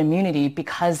reach herd immunity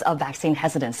because of vaccine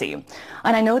hesitancy.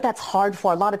 And I know that's hard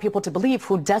for a lot of people to believe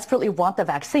who desperately want the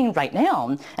vaccine right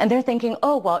now. And they're thinking,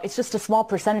 oh, well, it's just a small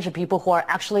percentage of people who are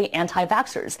actually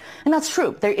anti-vaxxers. And that's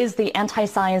true. There is the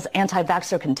anti-science,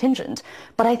 anti-vaxxer contingent.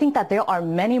 But I think that there are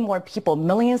many more people,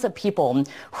 millions of people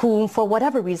who, for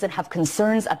whatever reason, have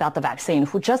concerns about the vaccine,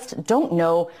 who just don't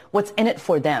know what's in it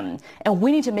for them. And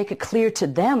we need to make it clear to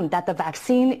them that the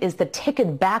vaccine is the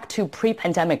ticket back to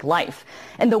pre-pandemic life.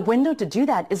 And the window to do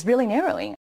that is really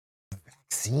narrowing. The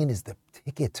vaccine is the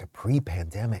ticket to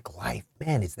pre-pandemic life.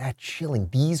 Man, is that chilling.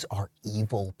 These are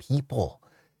evil people.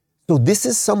 So this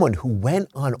is someone who went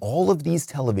on all of these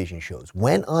television shows,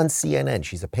 went on CNN.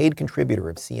 She's a paid contributor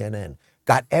of CNN,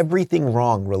 got everything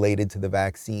wrong related to the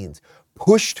vaccines,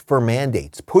 pushed for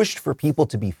mandates, pushed for people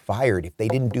to be fired if they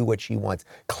didn't do what she wants,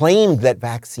 claimed that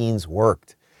vaccines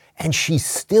worked. And she's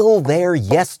still there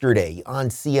yesterday on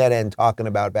CNN talking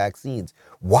about vaccines.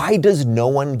 Why does no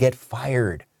one get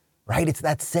fired? Right? It's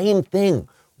that same thing.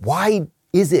 Why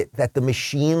is it that the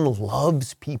machine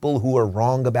loves people who are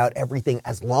wrong about everything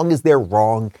as long as they're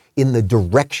wrong in the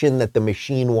direction that the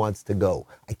machine wants to go?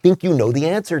 I think you know the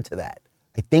answer to that.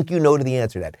 I think you know the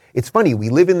answer to that. It's funny, we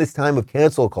live in this time of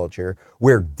cancel culture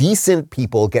where decent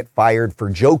people get fired for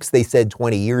jokes they said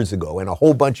 20 years ago and a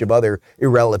whole bunch of other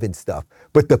irrelevant stuff.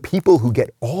 But the people who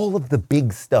get all of the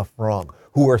big stuff wrong,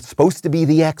 who are supposed to be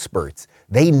the experts,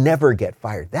 they never get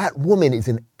fired. That woman is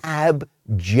an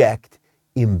abject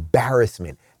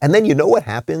embarrassment. And then you know what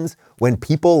happens when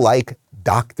people like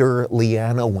Dr.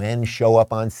 Leana Wen show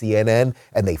up on CNN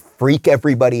and they freak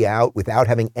everybody out without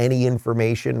having any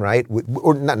information, right?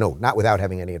 Not without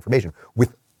having any information,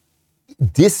 with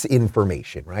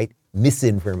disinformation, right?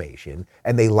 Misinformation,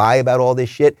 and they lie about all this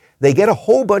shit. They get a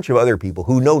whole bunch of other people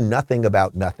who know nothing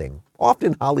about nothing,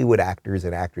 often Hollywood actors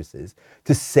and actresses,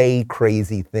 to say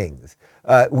crazy things.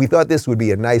 We thought this would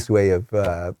be a nice way of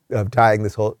tying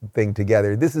this whole thing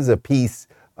together. This is a piece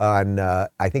on,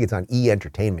 I think it's on E!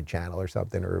 Entertainment Channel or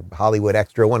something, or Hollywood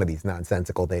Extra, one of these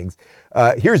nonsensical things.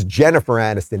 Here's Jennifer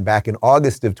Aniston back in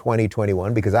August of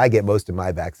 2021, because I get most of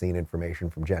my vaccine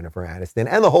information from Jennifer Aniston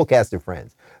and the whole cast of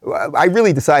Friends. I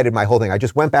really decided my whole thing. I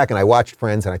just went back and I watched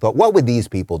Friends and I thought, what would these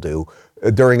people do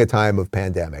during a time of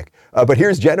pandemic? But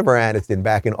here's Jennifer Aniston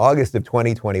back in August of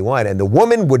 2021, and the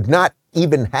woman would not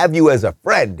even have you as a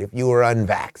friend if you were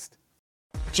unvaxxed.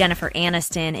 Jennifer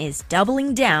Aniston is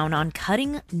doubling down on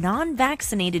cutting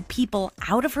non-vaccinated people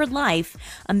out of her life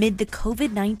amid the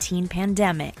COVID-19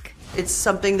 pandemic. It's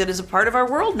something that is a part of our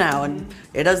world now, and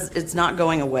it's not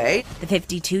going away. The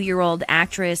 52-year-old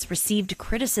actress received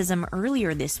criticism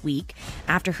earlier this week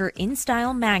after her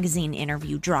InStyle magazine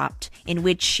interview dropped, in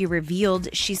which she revealed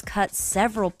she's cut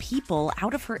several people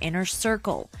out of her inner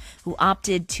circle who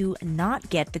opted to not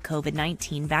get the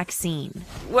COVID-19 vaccine.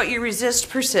 What you resist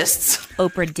persists.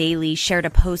 Oprah Daily shared a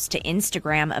post to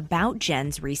Instagram about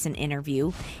Jen's recent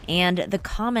interview, and the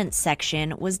comments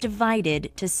section was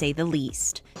divided, to say the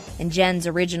least. In Jen's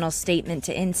original statement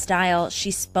to InStyle, she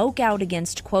spoke out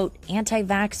against, quote,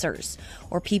 anti-vaxxers,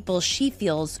 or people she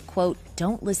feels, quote,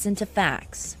 don't listen to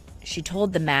facts. She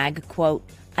told the mag, quote,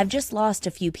 I've just lost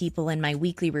a few people in my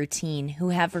weekly routine who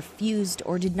have refused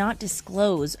or did not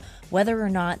disclose whether or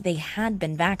not they had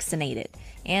been vaccinated,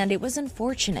 and it was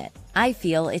unfortunate. I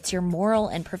feel it's your moral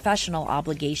and professional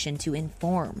obligation to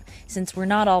inform, since we're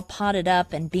not all potted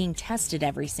up and being tested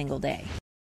every single day.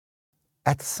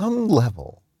 At some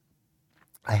level,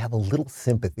 I have a little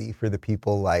sympathy for the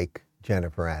people like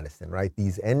Jennifer Aniston, right?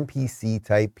 These NPC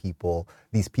type people,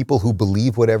 these people who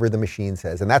believe whatever the machine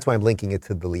says. And that's why I'm linking it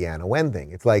to the Leana Wen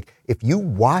thing. It's like, if you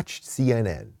watched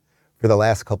CNN for the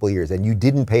last couple of years and you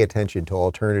didn't pay attention to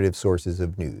alternative sources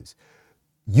of news,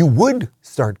 you would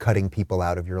start cutting people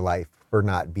out of your life for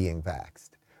not being vaxxed,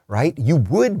 right? You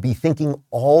would be thinking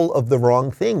all of the wrong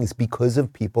things because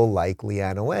of people like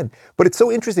Leana Wen. But it's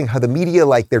so interesting how the media,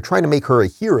 like, they're trying to make her a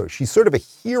hero. She's sort of a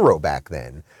hero back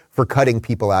then for cutting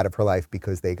people out of her life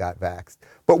because they got vaxxed.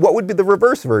 But what would be the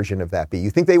reverse version of that be? You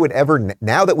think they would ever,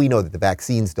 now that we know that the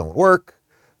vaccines don't work,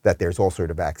 that there's all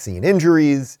sort of vaccine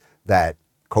injuries, that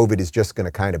COVID is just going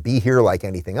to kind of be here like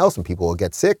anything else and people will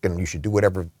get sick and you should do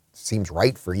whatever seems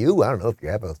right for you. I don't know, if you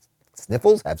have a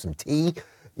sniffles, have some tea,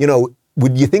 you know,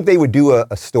 would you think they would do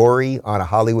a story on a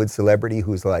Hollywood celebrity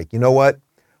who's like, you know what,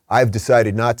 I've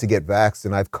decided not to get vaxxed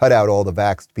and I've cut out all the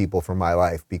vaxxed people from my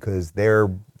life because they're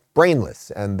brainless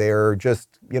and they're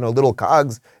just, you know, little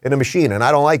cogs in a machine and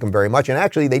I don't like them very much. And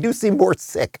actually they do seem more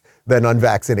sick than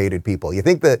unvaccinated people. You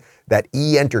think that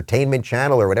E! Entertainment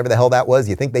Channel or whatever the hell that was,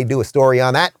 you think they'd do a story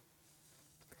on that?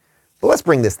 But let's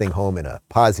bring this thing home in a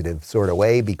positive sort of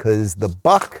way, because the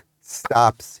buck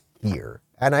stops here.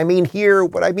 And I mean here,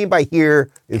 what I mean by here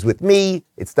is with me,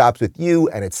 it stops with you,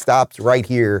 and it stops right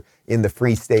here in the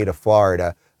free state of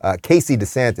Florida. Casey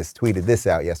DeSantis tweeted this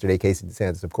out yesterday. Casey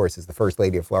DeSantis, of course, is the First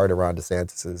Lady of Florida, Ron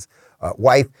DeSantis'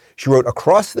 wife. She wrote,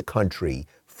 across the country,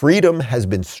 freedom has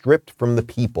been stripped from the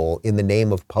people in the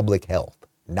name of public health,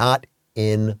 not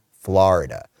in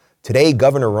Florida. Today,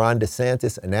 Governor Ron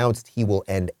DeSantis announced he will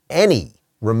end any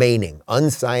remaining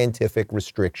unscientific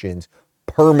restrictions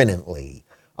permanently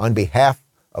on behalf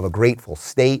of a grateful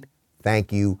state.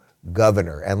 Thank you,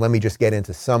 Governor. And let me just get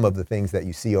into some of the things that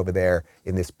you see over there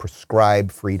in this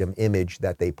prescribed freedom image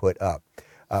that they put up.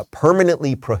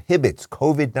 permanently prohibits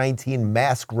COVID-19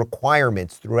 mask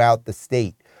requirements throughout the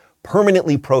state,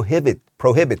 permanently prohibits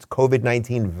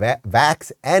COVID-19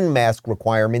 vax and mask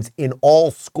requirements in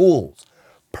all schools,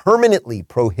 permanently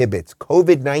prohibits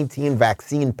COVID-19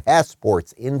 vaccine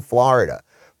passports in Florida,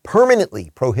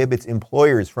 permanently prohibits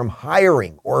employers from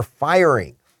hiring or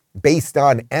firing based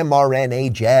on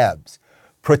mRNA jabs,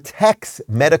 protects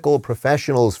medical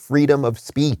professionals' freedom of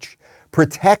speech,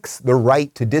 protects the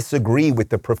right to disagree with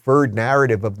the preferred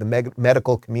narrative of the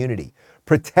medical community,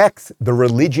 protects the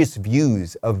religious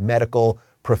views of medical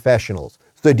professionals.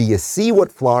 So do you see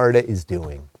what Florida is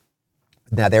doing?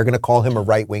 Now, they're going to call him a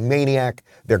right-wing maniac.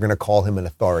 They're going to call him an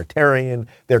authoritarian.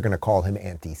 They're going to call him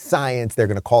anti-science. They're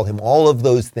going to call him all of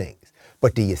those things.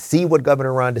 But do you see what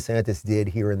Governor Ron DeSantis did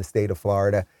here in the state of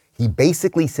Florida? He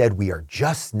basically said, we are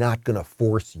just not going to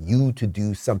force you to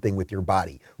do something with your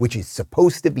body, which is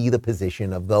supposed to be the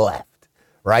position of the left,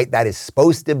 right? That is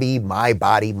supposed to be my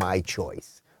body, my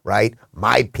choice, right?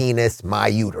 My penis, my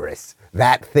uterus,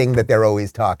 that thing that they're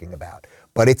always talking about.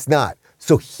 But it's not.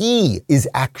 So he is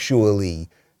actually,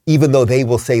 even though they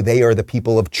will say they are the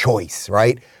people of choice,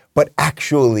 right? But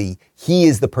actually, he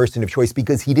is the person of choice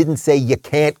because he didn't say you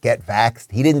can't get vaxxed.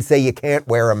 He didn't say you can't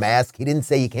wear a mask. He didn't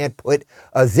say you can't put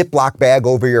a Ziploc bag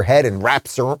over your head and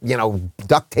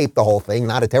duct tape the whole thing.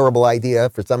 Not a terrible idea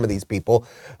for some of these people.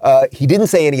 He didn't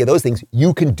say any of those things.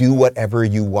 You can do whatever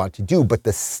you want to do, but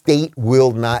the state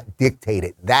will not dictate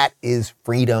it. That is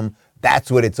freedom.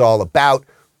 That's what it's all about.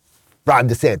 Ron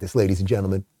DeSantis, ladies and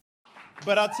gentlemen.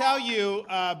 But I'll tell you,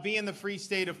 being the free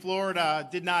state of Florida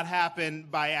did not happen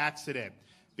by accident,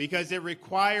 because it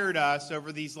required us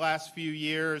over these last few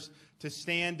years to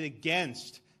stand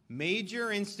against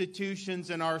major institutions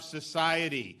in our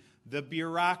society, the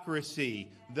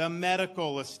bureaucracy, the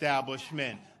medical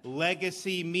establishment,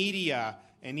 legacy media,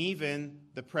 and even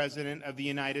the President of the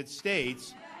United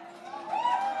States,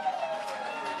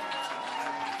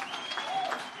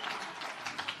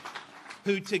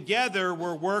 who together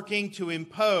were working to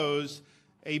impose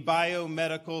a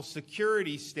biomedical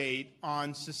security state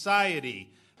on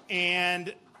society.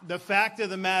 And the fact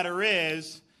of the matter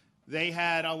is, they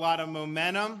had a lot of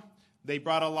momentum, they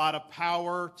brought a lot of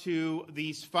power to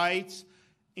these fights,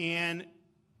 and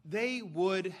they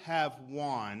would have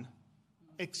won,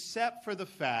 except for the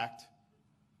fact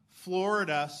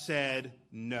Florida said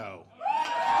no.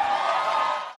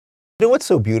 You know what's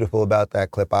so beautiful about that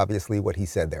clip? Obviously, what he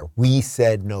said there. We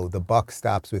said no, the buck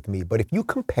stops with me. But if you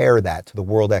compare that to the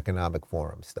World Economic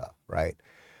Forum stuff, right?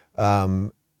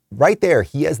 Right there,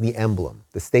 he has the emblem,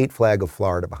 the state flag of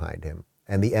Florida behind him,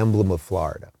 and the emblem of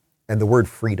Florida, and the word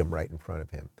freedom right in front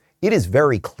of him. It is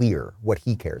very clear what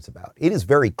he cares about. It is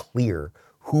very clear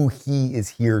who he is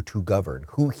here to govern,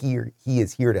 who he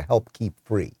is here to help keep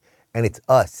free. And it's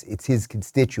us, it's his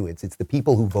constituents, it's the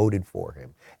people who voted for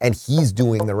him. And he's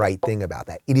doing the right thing about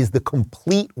that. It is the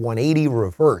complete 180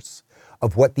 reverse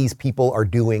of what these people are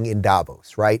doing in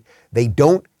Davos, right? They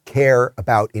don't care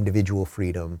about individual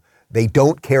freedom. They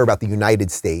don't care about the United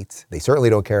States. They certainly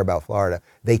don't care about Florida.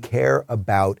 They care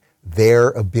about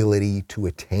their ability to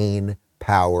attain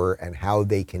power and how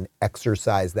they can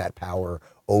exercise that power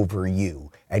over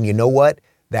you. And you know what?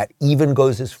 That even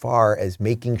goes as far as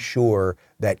making sure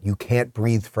that you can't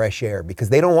breathe fresh air, because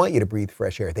they don't want you to breathe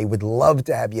fresh air. They would love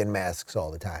to have you in masks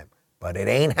all the time, but it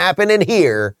ain't happening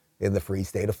here in the free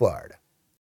state of Florida.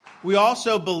 We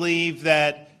also believe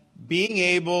that being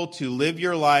able to live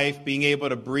your life, being able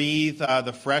to breathe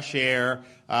the fresh air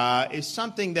is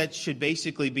something that should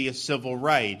basically be a civil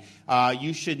right.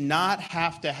 You should not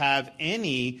have to have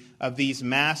any of these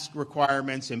mask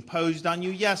requirements imposed on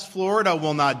you. Yes, Florida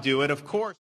will not do it, of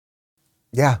course.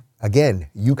 Yeah, again,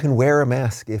 you can wear a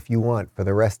mask if you want for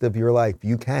the rest of your life.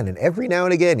 You can. And every now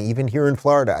and again, even here in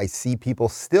Florida, I see people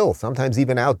still, sometimes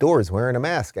even outdoors, wearing a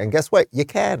mask. And guess what? You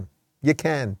can. You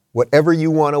can. Whatever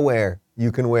you want to wear,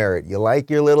 you can wear it. You like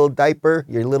your little diaper,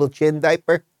 your little chin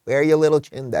diaper? Wear your little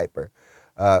chin diaper.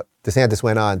 DeSantis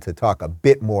went on to talk a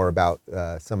bit more about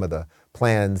some of the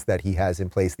plans that he has in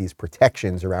place, these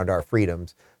protections around our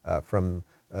freedoms from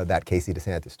that Casey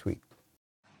DeSantis tweet.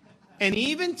 And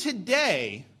even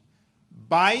today,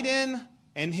 Biden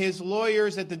and his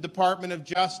lawyers at the Department of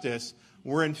Justice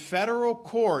were in federal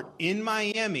court in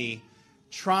Miami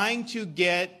trying to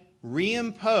get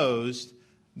reimposed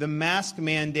the mask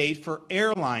mandate for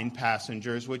airline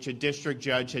passengers, which a district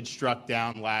judge had struck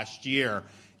down last year.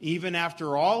 Even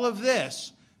after all of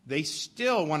this, they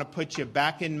still want to put you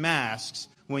back in masks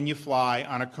when you fly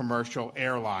on a commercial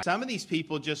airline. Some of these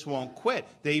people just won't quit.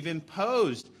 They've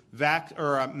imposed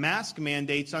mask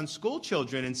mandates on school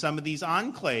children in some of these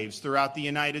enclaves throughout the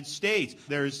United States.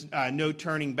 There's no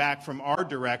turning back from our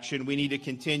direction. We need to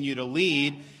continue to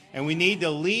lead, and we need to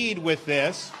lead with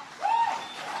this.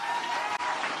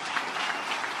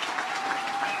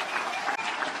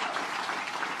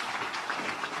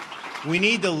 We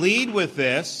need to lead with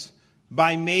this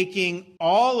by making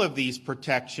all of these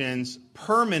protections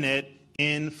permanent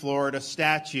in Florida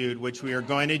statute, which we are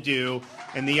going to do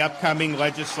in the upcoming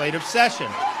legislative session.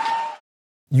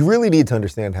 You really need to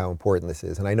understand how important this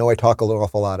is. And I know I talk an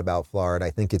awful lot about Florida.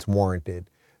 I think it's warranted.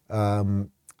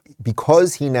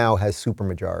 Because he now has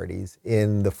supermajorities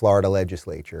in the Florida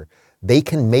legislature, they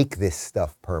can make this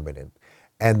stuff permanent.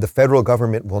 And the federal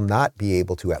government will not be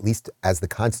able to, at least as the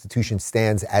Constitution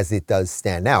stands as it does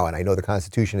stand now. And I know the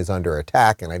Constitution is under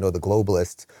attack, and I know the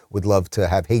globalists would love to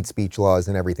have hate speech laws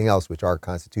and everything else, which our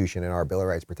Constitution and our Bill of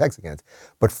Rights protects against.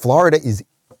 But Florida is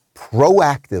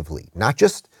proactively, not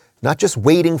just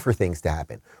waiting for things to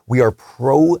happen. We are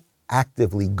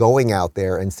proactively going out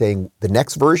there and saying the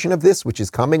next version of this, which is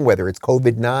coming, whether it's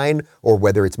COVID-9 or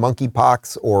whether it's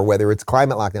monkeypox or whether it's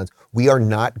climate lockdowns, we are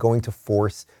not going to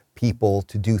force people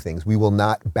to do things. We will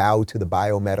not bow to the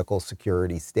biomedical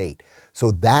security state.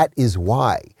 So that is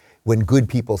why when good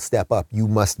people step up, you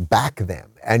must back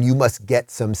them and you must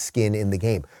get some skin in the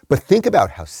game. But think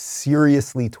about how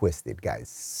seriously twisted, guys,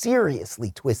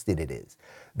 seriously twisted it is.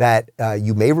 That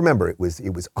you may remember it was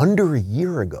under a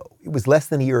year ago. It was less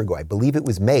than a year ago. I believe it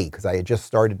was May, because I had just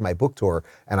started my book tour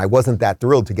and I wasn't that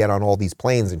thrilled to get on all these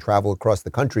planes and travel across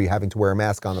the country having to wear a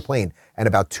mask on the plane. And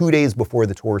about 2 days before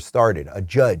the tour started, a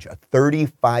judge, a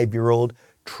 35-year-old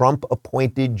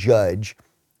Trump-appointed judge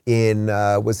in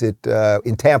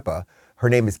Tampa. Her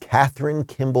name is Catherine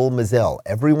Kimball Mizell.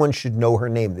 Everyone should know her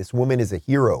name. This woman is a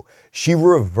hero. She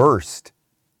reversed,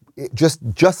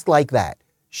 just like that.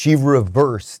 She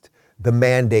reversed the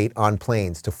mandate on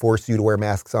planes to force you to wear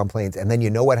masks on planes. And then you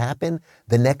know what happened?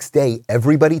 The next day,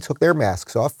 everybody took their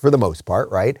masks off for the most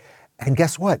part, right? And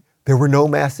guess what? There were no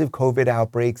massive COVID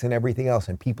outbreaks and everything else.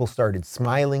 And people started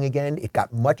smiling again. It got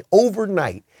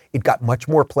overnight, it got much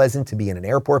more pleasant to be in an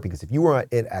airport, because if you were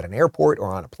at an airport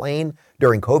or on a plane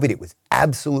during COVID, it was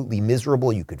absolutely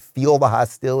miserable. You could feel the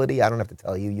hostility. I don't have to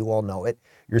tell you, you all know it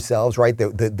yourselves, right?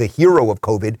 The hero of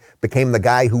COVID became the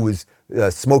guy who was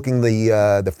smoking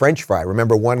the French fry.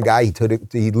 Remember one guy,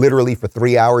 he literally for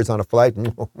 3 hours on a flight,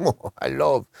 I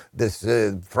love this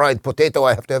fried potato.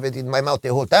 I have to have it in my mouth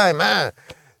the whole time.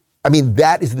 I mean,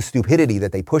 that is the stupidity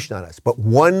that they pushed on us. But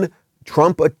one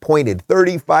Trump-appointed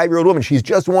 35-year-old woman, she's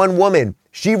just one woman,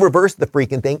 she reversed the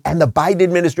freaking thing, and the Biden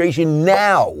administration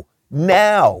now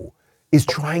is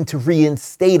trying to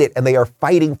reinstate it, and they are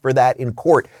fighting for that in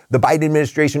court. The Biden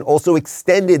administration also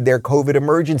extended their COVID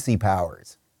emergency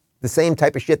powers. The same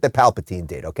type of shit that Palpatine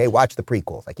did, okay? Watch the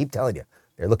prequels. I keep telling you,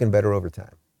 they're looking better over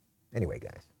time. Anyway,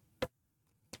 guys, I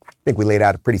think we laid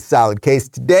out a pretty solid case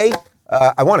today.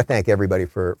 I want to thank everybody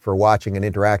for watching and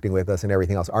interacting with us and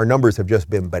everything else. Our numbers have just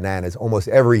been bananas. Almost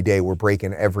every day we're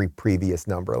breaking every previous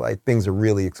number. Like, things are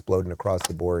really exploding across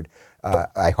the board.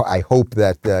 I hope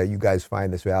that you guys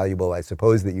find this valuable. I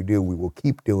suppose that you do. We will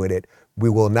keep doing it. We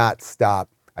will not stop.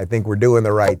 I think we're doing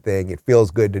the right thing. It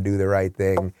feels good to do the right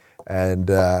thing. And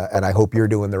I hope you're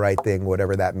doing the right thing,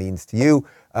 whatever that means to you.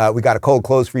 We got a cold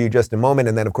close for you just a moment.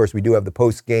 And then, of course, we do have the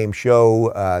post-game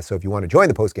show. So if you want to join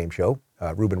the post-game show,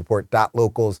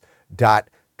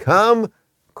 RubinReport.locals.com.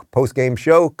 Post-game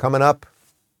show coming up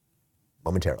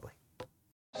momentarily.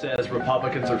 Says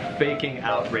Republicans are faking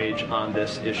outrage on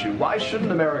this issue. Why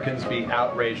shouldn't Americans be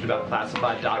outraged about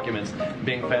classified documents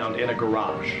being found in a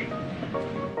garage?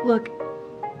 Look,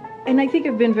 and I think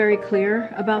I've been very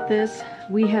clear about this.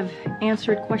 We have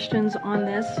answered questions on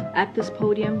this at this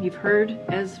podium. You've heard,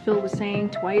 as Phil was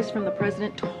saying, twice from the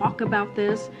president talk about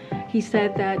this. He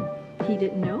said that he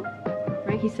didn't know,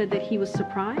 right? He said that he was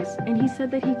surprised, and he said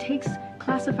that he takes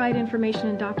classified information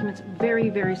and documents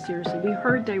very, very seriously. We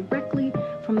heard directly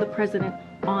from the president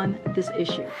on this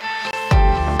issue.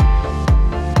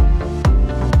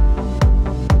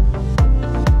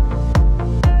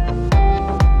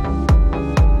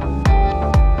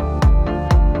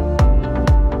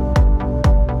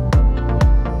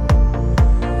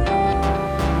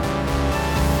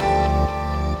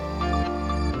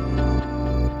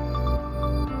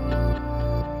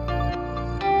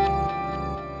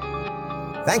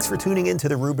 Thanks for tuning in to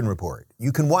the Rubin Report.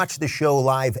 You can watch the show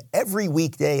live every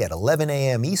weekday at 11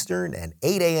 a.m. Eastern and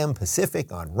 8 a.m.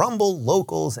 Pacific on Rumble,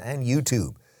 Locals, and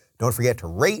YouTube. Don't forget to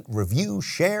rate, review,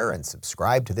 share, and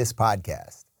subscribe to this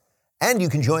podcast. And you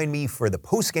can join me for the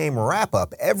post-game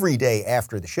wrap-up every day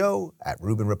after the show at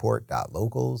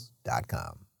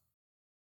RubinReport.locals.com.